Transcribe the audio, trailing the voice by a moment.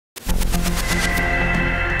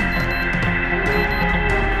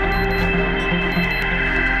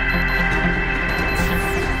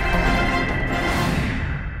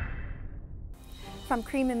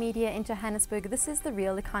Creamer Media in Johannesburg, this is the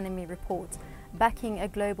Real Economy Report. Backing a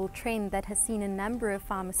global trend that has seen a number of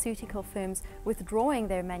pharmaceutical firms withdrawing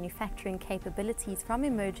their manufacturing capabilities from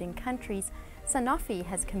emerging countries, Sanofi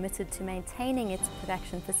has committed to maintaining its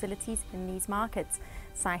production facilities in these markets,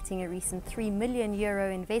 citing a recent €3 million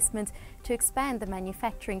investment to expand the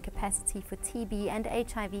manufacturing capacity for TB and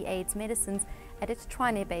HIV/AIDS medicines at its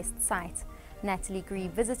Tshwane-based site. Natalie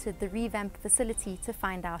Greve visited the revamped facility to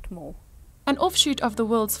find out more. An offshoot of the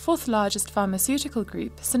world's fourth largest pharmaceutical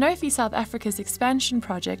group, Sanofi South Africa's expansion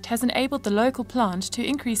project has enabled the local plant to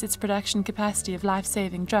increase its production capacity of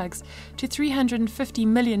life-saving drugs to 350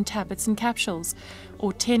 million tablets and capsules,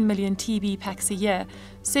 or 10 million TB packs a year,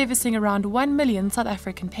 servicing around 1 million South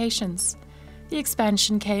African patients. The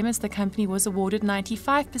expansion came as the company was awarded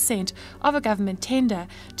 95% of a government tender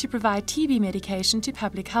to provide TB medication to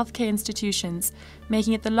public healthcare institutions,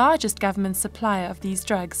 making it the largest government supplier of these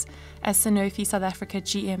drugs, as Sanofi South Africa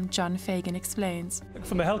GM John Fagan explains.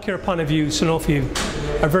 From a healthcare point of view, Sanofi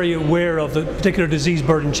are very aware of the particular disease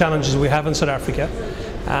burden challenges we have in South Africa.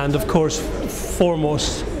 And of course,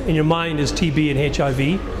 foremost in your mind is TB and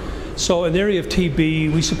HIV. So in the area of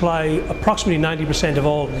TB, we supply approximately 90% of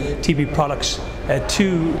all TB products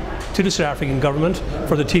to the South African government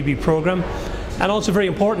for the TB program. And also very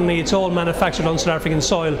importantly, it's all manufactured on South African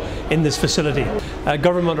soil in this facility.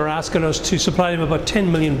 Government are asking us to supply them about 10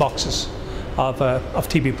 million boxes of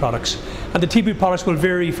TB products. And the TB products will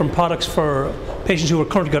vary from products for patients who have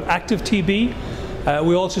currently got active TB.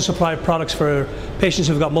 We also supply products for patients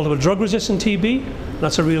who've got multiple drug resistant TB.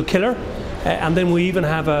 That's a real killer. And then we even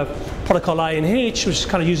have a product called INH, which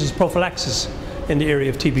kind of uses prophylaxis in the area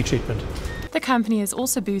of TB treatment. The company has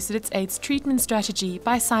also boosted its AIDS treatment strategy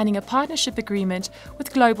by signing a partnership agreement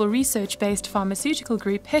with global research-based pharmaceutical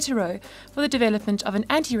group Hetero for the development of an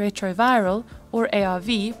antiretroviral, or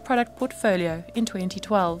ARV, product portfolio in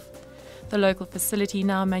 2012. The local facility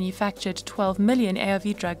now manufactured 12 million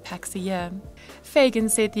ARV drug packs a year. Fagan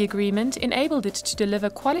said the agreement enabled it to deliver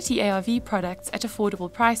quality ARV products at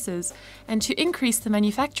affordable prices and to increase the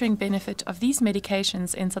manufacturing benefit of these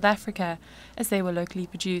medications in South Africa, as they were locally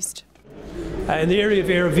produced. In the area of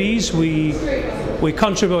ARVs, we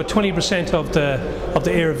contribute about 20% of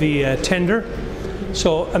the ARV tender.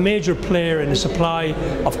 So a major player in the supply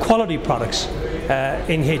of quality products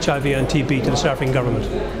in HIV and TB to the South African government.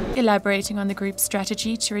 Elaborating on the group's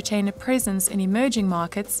strategy to retain a presence in emerging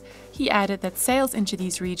markets, he added that sales into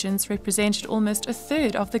these regions represented almost a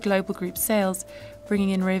third of the global group sales, bringing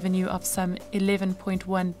in revenue of some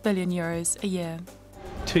 €11.1 billion a year.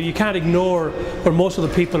 You can't ignore where most of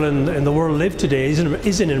the people in the world live today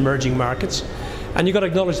is in emerging markets. And you've got to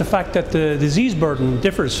acknowledge the fact that the disease burden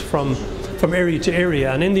differs from area to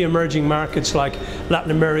area. And in the emerging markets like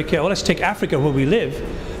Latin America, or let's take Africa where we live,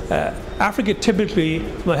 Africa typically,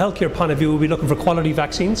 from a healthcare point of view, will be looking for quality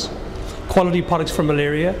vaccines, quality products for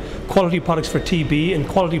malaria, quality products for TB, and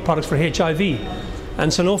quality products for HIV.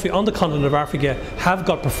 And Sanofi on the continent of Africa have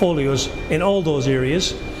got portfolios in all those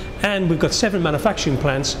areas. And we've got 7 manufacturing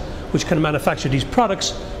plants which can manufacture these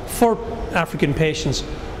products for African patients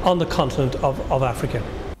on the continent of Africa.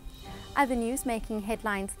 Other news making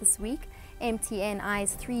headlines this week: MTN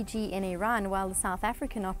eyes 3G in Iran while the South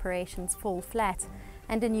African operations fall flat.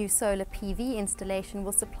 And a new solar PV installation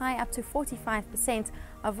will supply up to 45%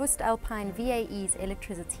 of voestalpine VAE's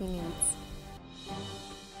electricity needs.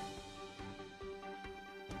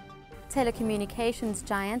 Telecommunications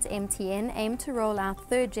giant MTN aimed to roll out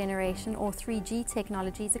third-generation or 3G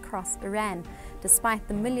technologies across Iran, despite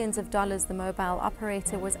the millions of dollars the mobile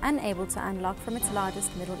operator was unable to unlock from its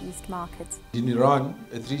largest Middle East market. In Iran,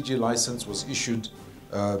 a 3G license was issued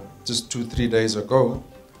just 2-3 days ago,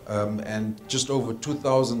 and just over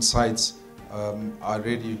 2,000 sites are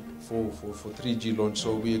ready for 3G launch.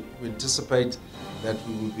 So we anticipate that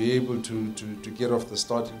we will be able to get off the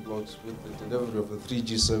starting blocks with the delivery of the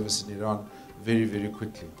 3G service in Iran very, very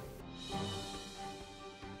quickly.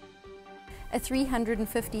 A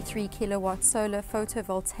 353 kilowatt solar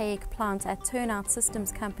photovoltaic plant at turnout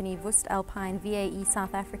systems company voestalpine VAE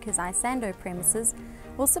South Africa's Isando premises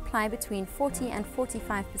will supply between 40 and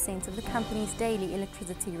 45% of the company's daily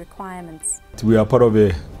electricity requirements. We are part of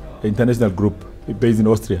an international group based in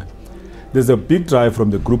Austria. There's a big drive from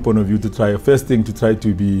the group point of view to try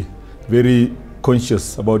to be very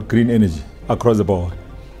conscious about green energy across the board.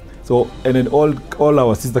 So, and then all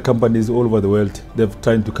our sister companies all over the world, they've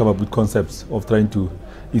tried to come up with concepts of trying to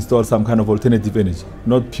install some kind of alternative energy,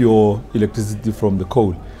 not pure electricity from the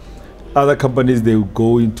coal. Other companies, they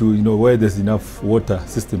go into where there's enough water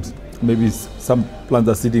systems. Maybe some plants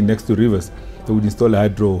are sitting next to rivers, they would install a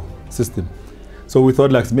hydro system. So we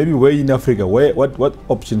thought, like, maybe we're in Africa, what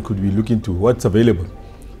option could we look into, what's available?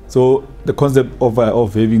 So the concept of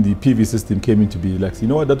having the PV system came into being, like, you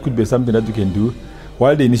know what, that could be something that we can do,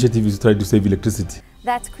 while the initiative is to try to save electricity.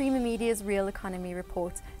 That's Creamer Media's Real Economy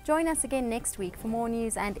Report. Join us again next week for more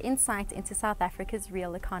news and insight into South Africa's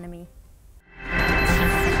real economy.